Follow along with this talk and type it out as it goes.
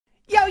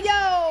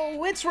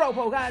It's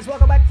RoPo, guys.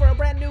 Welcome back for a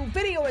brand new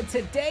video. And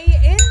today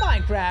in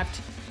Minecraft,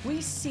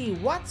 we see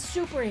what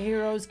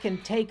superheroes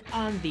can take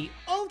on the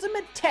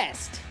ultimate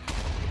test.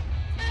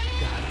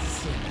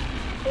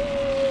 Godzilla.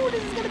 Ooh,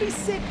 this is gonna be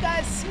sick,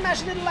 guys.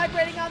 Smash a little like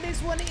rating on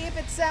this one if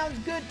it sounds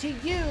good to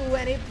you.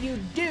 And if you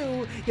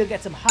do, you'll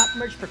get some hot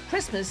merch for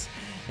Christmas,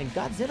 and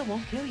Godzilla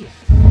won't kill you.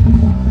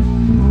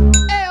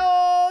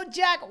 Heyo,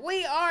 Jack,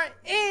 we are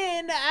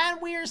in, and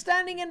we are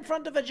standing in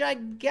front of a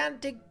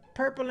gigantic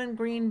purple and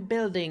green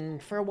building.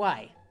 For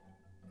why?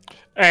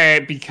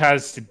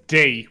 Because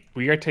today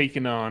we are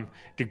taking on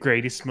the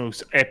greatest,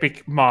 most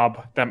epic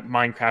mob that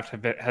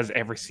Minecraft has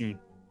ever seen.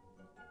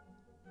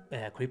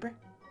 Creeper?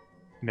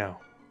 No.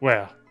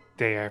 Well,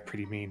 they are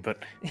pretty mean,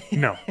 but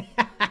no.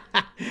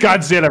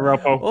 Godzilla,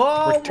 RoPo.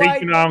 Oh, we're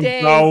taking on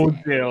days.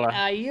 Godzilla.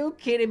 Are you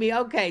kidding me?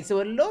 Okay, so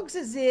it looks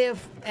as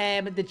if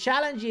the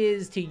challenge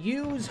is to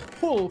use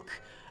Hulk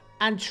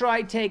and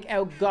try take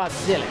out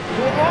Godzilla.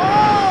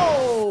 Whoa!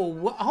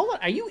 Hold on,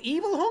 are you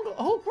evil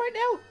Hulk right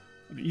now?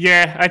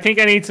 Yeah, I think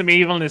I need some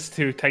evilness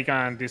to take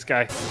on this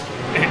guy.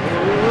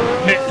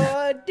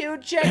 Oh,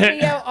 dude, check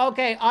me out.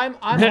 Okay, I'm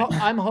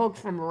Hulk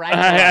from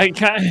Ragnarok. I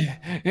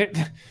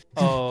can't.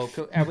 Oh,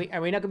 cool. Are we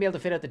not gonna be able to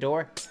fit out the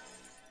door?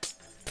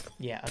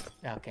 Yeah.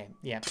 Okay.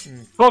 Yeah.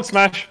 Hulk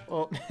smash.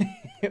 Oh,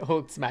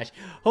 Hulk smash.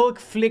 Hulk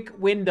flick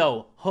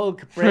window.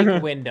 Hulk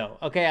break window.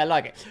 Okay, I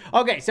like it.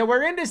 Okay, so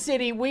we're in the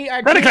city. We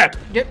are. Thunderclap.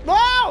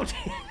 Whoa!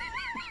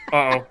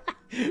 Uh-oh.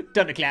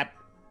 Thunderclap.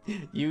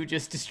 You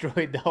just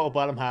destroyed the whole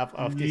bottom half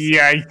of this.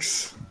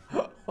 Yikes.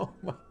 Oh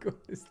my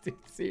goodness, dude.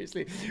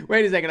 Seriously.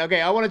 Wait a second.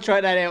 Okay, I want to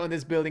try that out in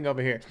this building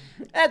over here.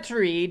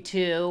 3,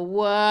 2,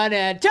 1,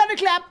 and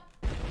thunderclap.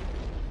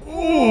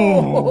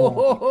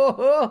 Oh,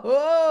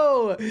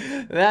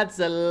 that's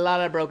a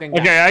lot of broken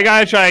glass. Okay, I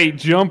gotta try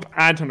jump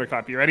and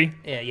thunderclap. You ready?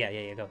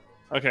 Yeah, go.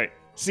 Okay,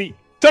 see.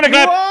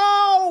 Thunderclap!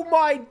 Whoa,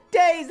 my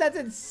days, that's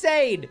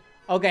insane.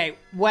 Okay,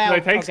 well,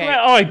 Did I take some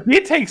out? Oh, I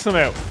did take some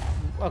out.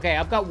 Okay,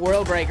 I've got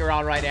World Breaker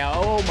on right now.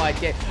 Oh my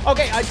god.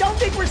 Okay, I don't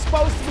think we're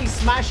supposed to be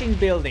smashing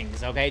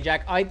buildings, okay,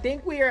 Jack? I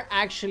think we are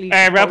actually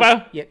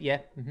RoPo? Yeah.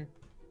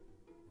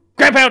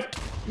 Grab out!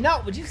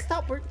 No, would you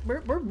stop? We're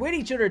with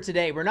each other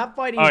today. We're not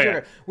fighting each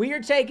other. We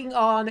are taking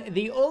on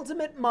the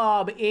ultimate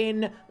mob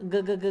in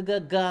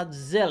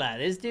Godzilla.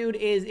 This dude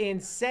is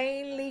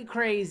insanely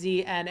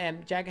crazy.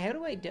 And Jack, how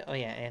do I do? Oh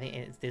yeah, I think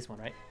it's this one,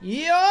 right?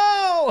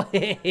 Yo!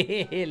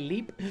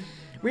 Leap.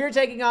 We are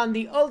taking on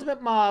the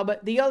ultimate mob,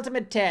 the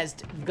ultimate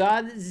test,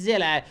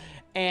 Godzilla.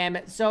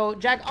 So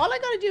Jack, all I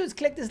gotta do is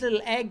click this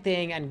little egg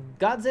thing, and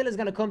Godzilla's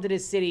gonna come to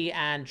this city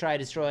and try to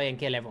destroy and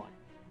kill everyone.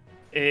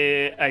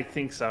 I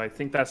think so. I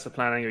think that's the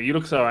plan anyway. You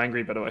look so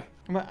angry, by the way.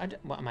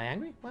 What, am I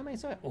angry? Why am I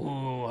so...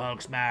 Oh,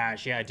 Hulk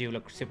smash. Yeah, I do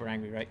look super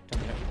angry, right?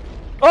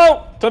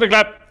 Oh!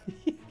 Thunderclap!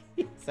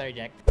 Sorry,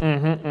 Jack.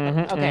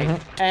 Okay.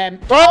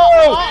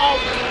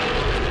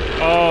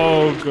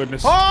 Oh,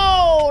 goodness.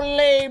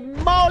 Holy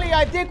moly,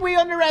 I think we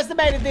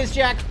underestimated this,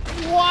 Jack.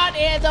 What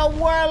in the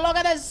world? Look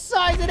at the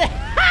size of it.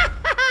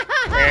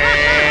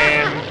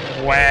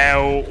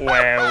 Wow.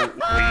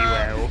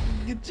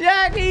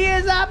 Jack, he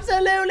is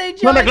absolutely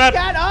Thunderclap.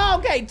 Oh,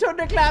 okay,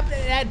 Thunderclap.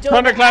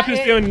 Thunderclap is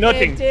doing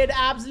nothing. It did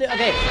absolutely.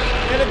 Okay,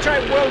 I'm gonna try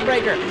World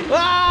Breaker.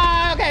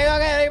 Ah, okay,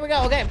 here we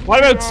go. Okay. What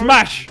about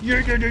Smash?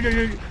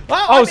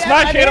 Oh,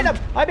 Smash hit him.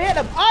 I'm hitting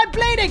him. I'm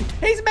bleeding.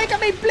 He's making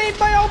me bleed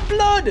my own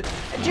blood.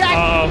 Jack,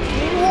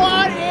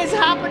 what is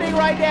happening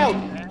right now?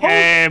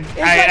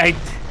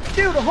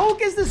 Dude,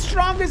 Hulk is the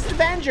strongest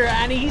Avenger,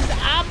 and he's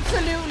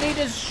absolutely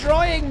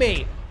destroying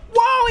me.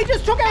 Whoa, he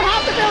just took out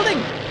half the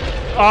building.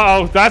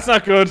 Uh-oh, that's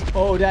not good.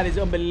 Oh, that is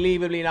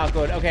unbelievably not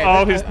good. Okay.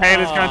 Oh, his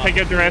tail is going to take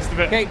out the rest of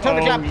it. Okay,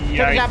 Thunderclap.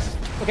 Thunderclap.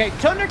 Okay,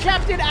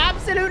 Thunderclap did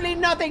absolutely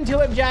nothing to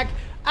him, Jack.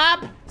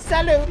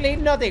 Absolutely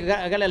nothing.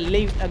 I'm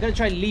gonna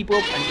try to leap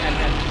up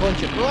and punch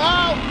him.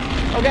 Whoa!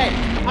 Okay,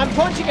 I'm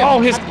punching him.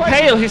 Oh, his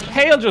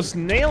tail just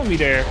nailed me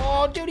there.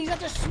 Oh, dude, he's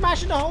after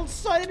smashing the whole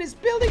side of this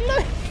building.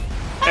 Look.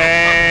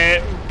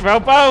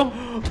 RoPo?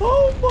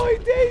 Oh my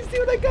days,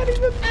 dude, I can't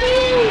even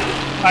move.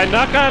 I'm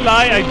not gonna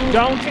lie, I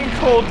don't think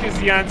Hulk is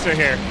the answer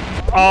here.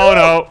 Oh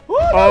no.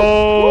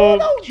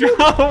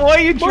 Why are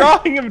you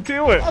drawing him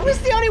to it? It's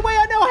the only way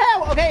I know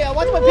how. Okay,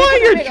 what's my pick? Why are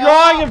you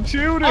drawing him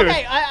to it?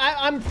 Okay,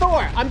 I'm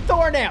Thor. I'm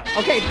Thor now.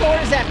 Okay, Thor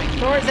is epic.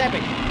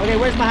 Okay,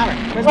 where's my hammer?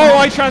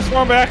 I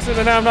transformed by accident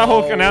and now I'm not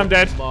Hulk and now I'm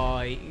dead.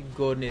 My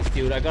goodness,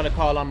 dude. I gotta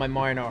call on my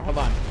Miner. Hold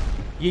on.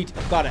 Yeet,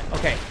 got it.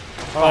 Okay.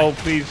 Oh,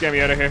 please get me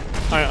out of here.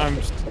 I'm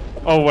just...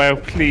 Oh, wow.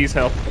 Please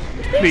help.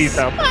 Please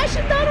help.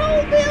 Smashing that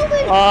whole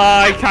building.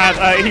 I can't.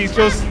 He's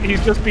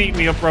just beating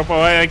me up, RoPo.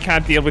 I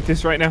can't deal with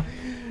this right now.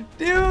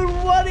 Dude,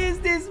 what is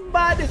this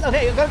madness?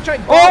 Okay, I'm gonna try...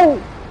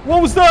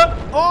 What was that?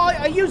 Oh,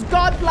 I used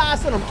God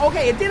Blast on him.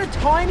 Okay, it did a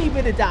tiny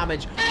bit of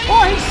damage.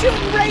 Oh, he's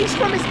shooting rays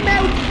from his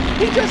mouth.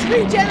 He just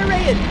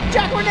regenerated.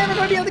 Jack, we're never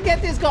going to be able to get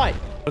this guy.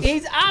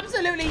 He's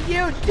absolutely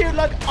huge, dude.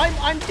 Look,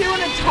 I'm doing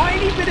a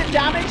tiny bit of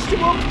damage to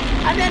him,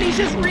 and then he's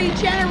just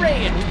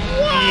regenerating.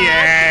 What?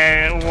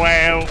 Yeah,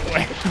 well,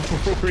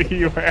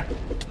 you are.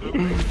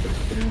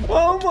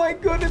 Oh my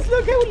goodness,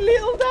 look how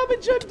little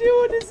damage I'm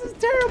doing. This is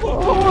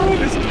terrible.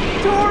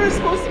 Thor is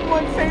supposed to be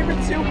my favorite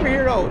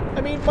superhero.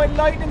 I mean, my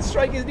lightning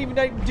strike isn't even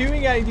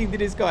doing anything to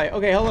this guy.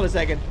 Okay, hold on a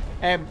second.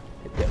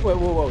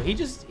 Whoa. He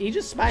just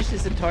smashed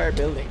this entire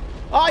building.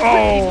 Oh,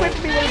 he's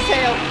whipping me with his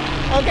tail.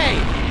 Okay.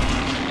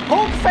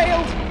 Hulk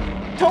failed.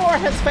 Thor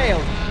has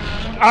failed.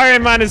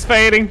 Iron Man is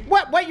fading.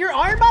 What? Wait, you're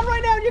Iron Man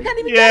right now? You can't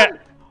even get him?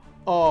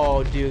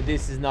 Oh, dude,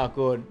 this is not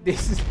good.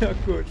 This is not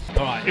good.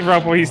 All right.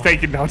 RoPo, he's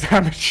taking no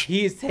damage.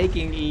 He is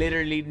taking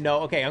literally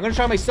no. Okay, I'm gonna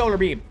try my solar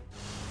beam.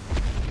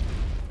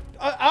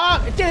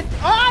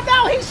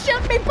 No, he's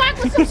shooting me back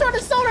with some sort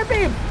of solar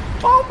beam.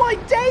 Oh my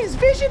days,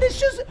 vision is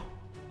just.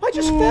 I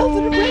just fell to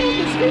the ground.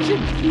 This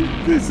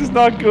vision. This is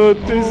not good.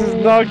 This is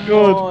not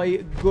good. Oh,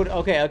 good.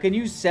 Okay, I can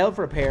use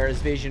self-repair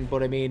as vision,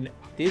 but I mean,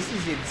 this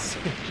is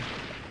insane.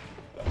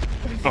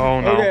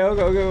 Oh no.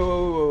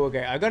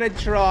 Okay. I'm gonna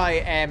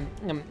try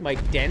my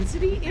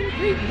density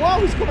increase. Whoa,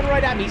 he's coming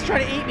right at me. He's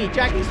trying to eat me,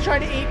 Jack. He's trying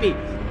to eat me.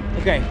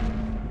 Okay.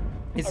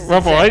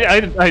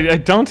 RoPo, I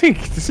don't think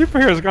the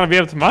superheroes are gonna be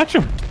able to match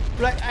him.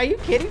 Right, are you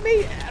kidding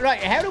me?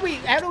 Right, how do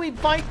we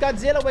fight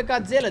Godzilla with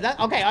Godzilla?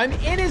 Okay, I'm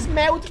in his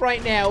mouth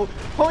right now,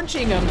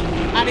 punching him,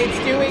 and it's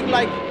doing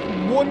like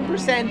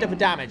 1% of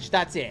damage.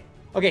 That's it.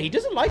 Okay, he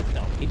doesn't like it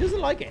though. He doesn't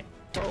like it.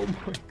 Oh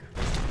my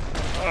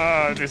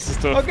god. This is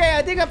tough. Okay,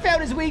 I think I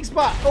found his weak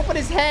spot. Up in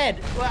his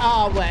head.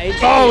 Oh wait.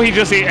 Oh, he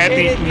just ate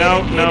me.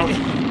 No.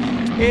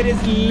 It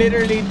is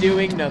literally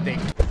doing nothing.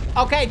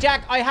 Okay,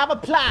 Jack, I have a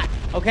plan,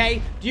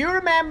 okay? Do you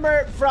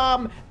remember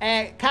from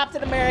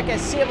Captain America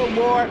Civil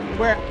War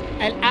where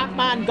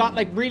Ant-Man got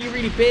like really,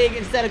 really big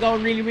instead of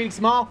going really, really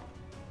small?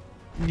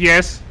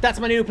 Yes. That's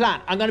my new plan.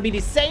 I'm gonna be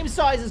the same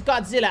size as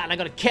Godzilla and I'm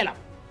gonna kill him.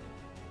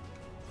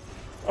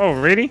 Oh,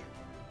 really?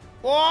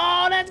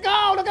 Whoa, let's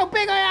go! Look how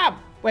big I am!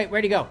 Wait,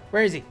 where'd he go?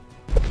 Where is he?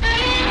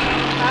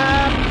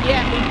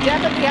 Yeah, we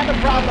definitely have a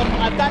problem.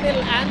 I've got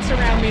little ants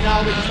around me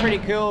now, which is pretty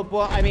cool.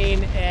 But, I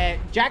mean,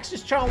 Jack's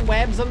just throwing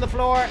webs on the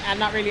floor and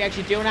not really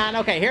actually doing that.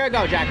 Okay, here I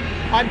go, Jack.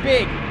 I'm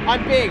big.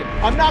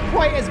 I'm not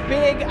quite as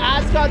big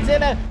as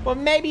Godzilla, but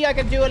maybe I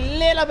can do a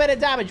little bit of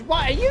damage.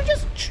 What, are you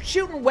just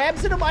shooting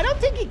webs at him? I don't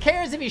think he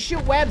cares if you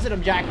shoot webs at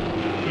him, Jack.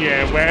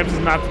 Yeah, webs is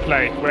not to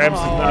play. Webs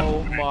is not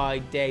to play. Oh, my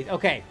days.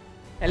 Okay,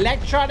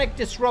 electronic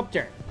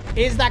disruptor.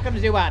 Is that going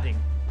to do anything?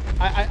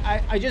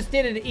 I just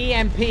did an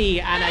EMP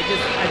and I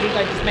think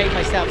I just made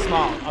myself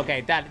small. Okay,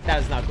 that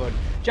is not good.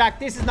 Jack,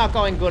 this is not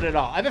going good at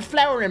all. I have a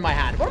flower in my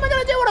hand. What am I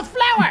gonna do with a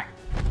flower?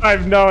 I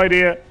have no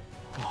idea.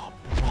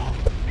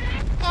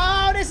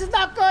 Oh, this is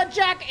not good,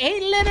 Jack. He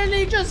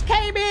literally just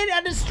came in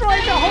and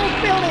destroyed the whole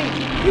building.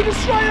 He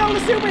destroyed all the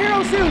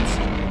superhero suits.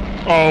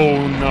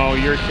 Oh no,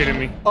 you're kidding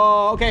me.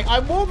 Oh, okay.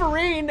 I'm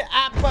Wolverine,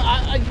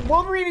 but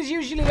Wolverine is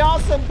usually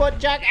awesome, but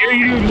Jack.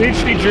 You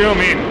literally drew him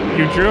in.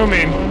 You drew him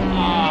in.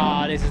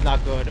 Oh, this is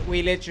not good.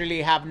 We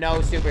literally have no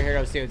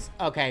superhero suits.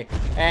 Okay.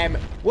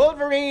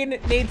 Wolverine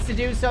needs to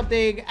do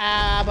something,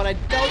 but I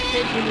don't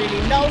think he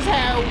really knows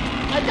how.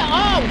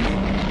 Oh,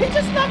 he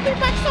just knocked me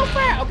back so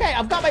far. Okay,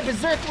 I've got my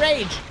berserk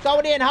rage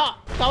going in hot.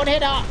 Going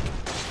in hot.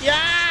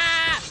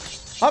 Yeah.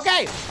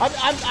 Okay,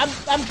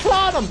 I'm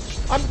clawing him.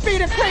 I'm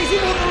being a crazy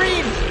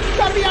Wolverine.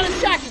 Gotta be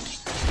honest, Jack.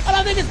 I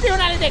don't think it's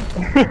doing anything.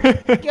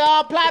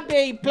 Oh, plan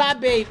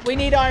B. We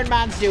need Iron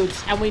Man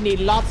suits, and we need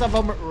lots of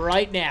them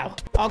right now.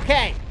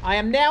 Okay, I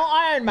am now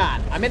Iron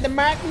Man. I'm in the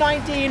Mark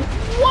 19.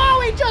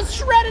 Whoa, he just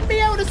shredded me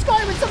out of the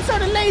sky with some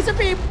sort of laser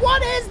beam.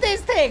 What is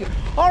this thing?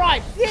 All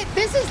right,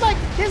 this is like,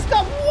 this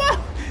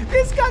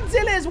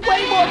Godzilla is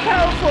way more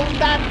powerful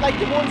than like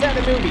the ones out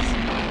of the movies.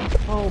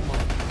 Oh my.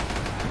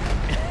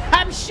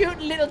 I'm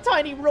shooting little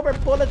tiny rubber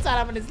bullets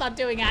at him and it's not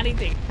doing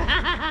anything.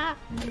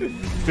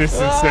 This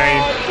is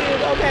insane. Oh,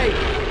 dude, okay.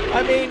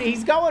 I mean,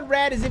 he's going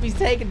red as if he's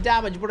taking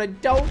damage, but I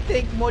don't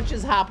think much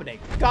is happening.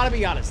 Gotta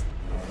be honest.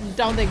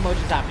 Don't think much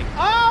is happening.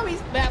 Oh,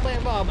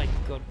 oh my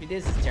god.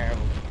 This is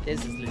terrible.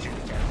 This is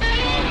literally terrible.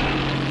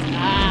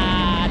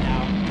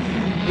 No.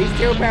 He's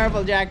too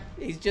powerful, Jack.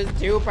 He's just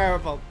too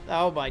powerful.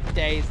 Oh my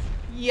days.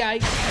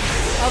 Yikes.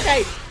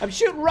 Okay, I'm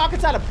shooting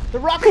rockets at him. The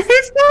rockets.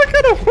 It's not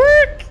gonna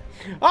work.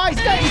 Oh, he's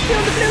doing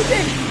the blue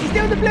thing. He's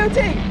doing the blue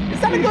thing. Is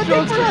that a good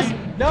thing for us?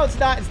 No, it's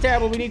not. It's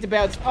terrible. We need to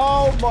bounce.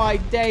 Oh, my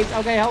days.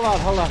 Okay, hold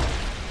on.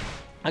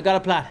 I got a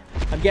plan.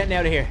 I'm getting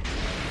out of here.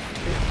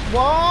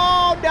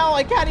 Whoa, no,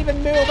 I can't even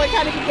move. I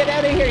can't even get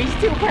out of here. He's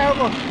too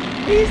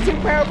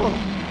powerful.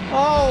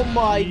 Oh,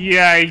 my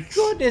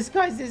goodness,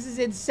 guys. This is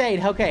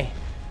insane. Okay,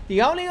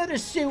 the only other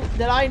suit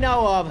that I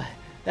know of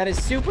that is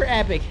super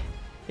epic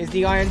is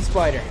the Iron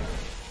Spider.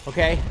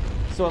 Okay,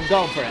 so I'm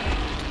going for it.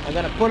 I'm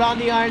gonna put on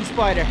the Iron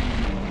Spider.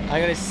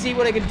 I'm gonna see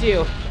what I can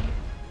do.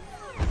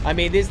 I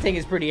mean, this thing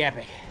is pretty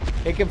epic.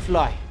 It can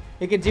fly.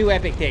 It can do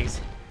epic things.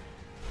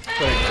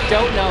 But I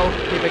don't know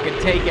if I can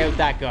take out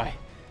that guy.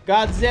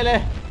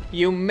 Godzilla,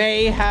 you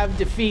may have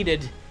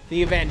defeated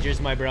the Avengers,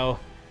 my bro.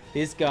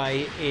 This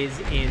guy is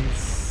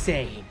insane.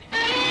 insane.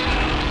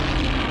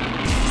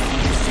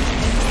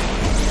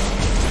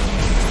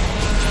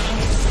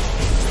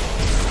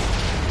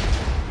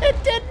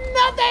 It did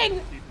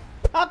nothing!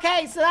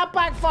 Okay, so that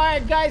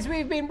backfired, guys.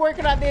 We've been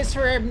working on this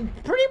for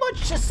pretty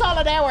much a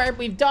solid hour.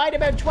 We've died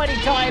about 20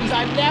 times.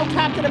 I'm now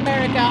Captain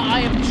America. I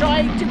am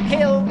trying to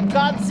kill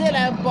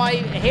Godzilla by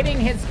hitting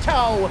his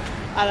toe.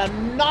 And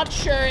I'm not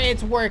sure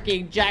it's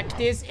working, Jack.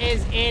 This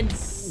is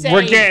insane.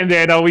 We're getting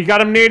there, though. We got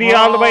him nearly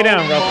all the way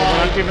down, bro.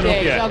 We're not giving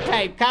up yet.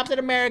 Okay, Captain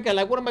America,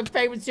 like one of my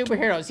favorite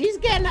superheroes. He's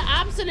getting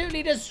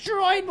absolutely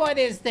destroyed by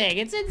this thing.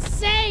 It's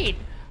insane.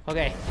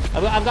 Okay,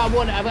 I've got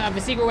one. I have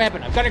a secret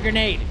weapon. I've got a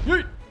grenade.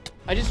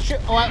 I just threw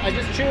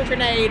a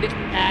grenade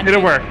and did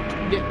it work?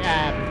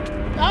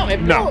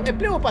 It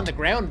blew up on the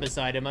ground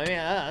beside him. I mean,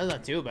 that's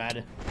not too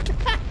bad.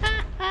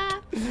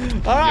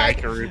 All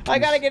right, I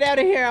gotta get out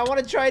of here. I want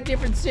to try a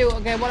different suit.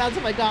 Okay, what else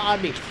have I got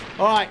on me?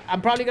 All right,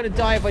 I'm probably gonna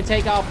die if I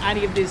take off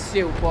any of this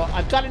suit, but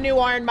I've got a new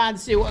Iron Man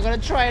suit. I'm gonna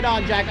try it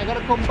on, Jack. I'm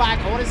gonna come back.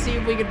 I want to see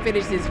if we can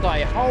finish this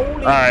guy. Holy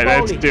moly. All right,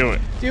 let's do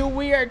it. Dude,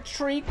 we are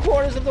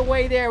 3/4 of the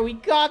way there. We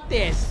got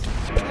this.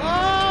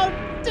 Oh,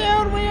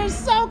 dude, we are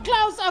so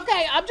close.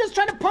 Okay, I'm just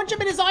trying to punch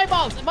him in his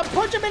eyeballs. If I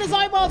punch him in his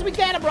eyeballs, we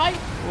get him, right?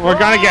 We're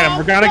gonna get him.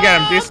 We're gonna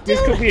get him. This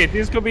could be it.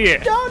 This could be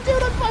it. No,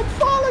 dude, I'm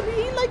falling.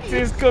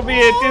 This could be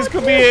it. This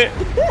could be it.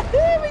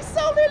 We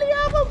so nearly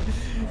have him.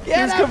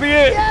 This could be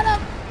it. Get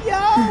him. Yo.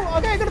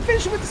 Okay, I'm gonna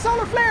finish him with the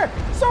solar flare.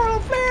 Solar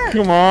flare.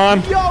 Come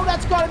on. Yo,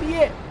 that's gotta be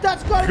it.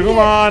 That's gotta be it. Come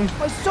on.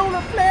 My solar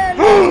flare.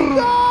 Let's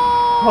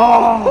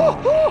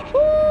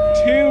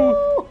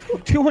go.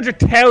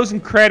 200,000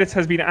 credits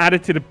has been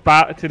added to the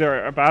balance,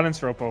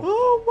 RoPo.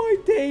 Oh my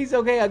days.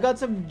 Okay, I got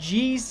some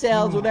G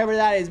cells, whatever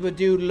that is. But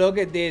dude, look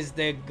at this.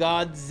 The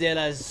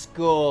Godzilla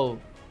skull.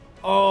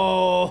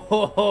 Oh,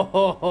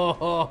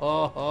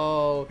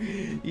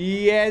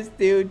 yes,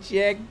 dude,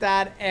 check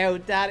that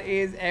out. That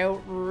is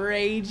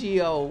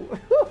outrageous.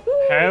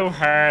 How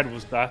hard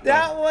was that?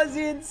 That was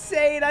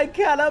insane. I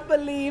cannot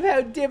believe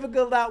how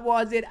difficult that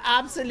was. It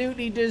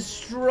absolutely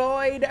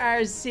destroyed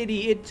our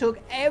city. It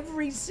took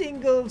every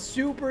single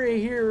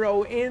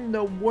superhero in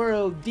the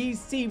world.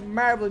 DC,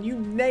 Marvel, you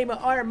name it.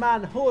 Iron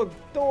Man, Hulk,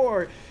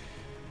 Thor,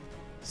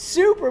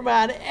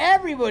 Superman,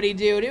 everybody,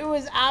 dude. It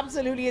was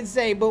absolutely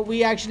insane, but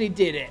we actually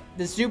did it.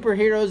 The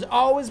superheroes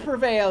always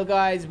prevail,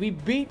 guys. We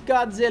beat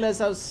Godzilla,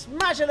 so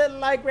smash a little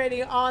like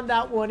rating on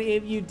that one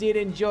if you did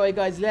enjoy,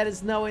 guys. Let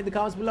us know in the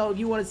comments below if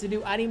you want us to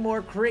do any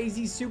more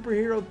crazy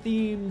superhero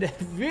themed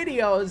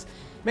videos.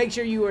 Make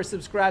sure you are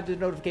subscribed to the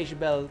notification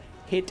bell.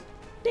 Hit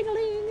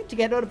ding-a-ling to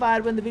get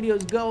notified when the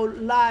videos go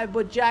live.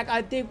 But Jack,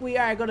 I think we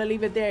are gonna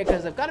leave it there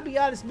because I've got to be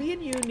honest, me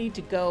and you need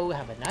to go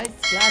have a nice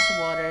glass of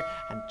water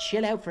and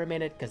chill out for a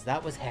minute because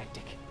that was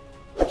hectic.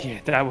 Yeah,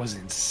 that was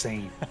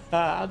insane.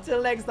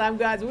 Until next time,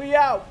 guys, we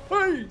out.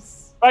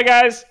 Peace. Bye,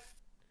 guys.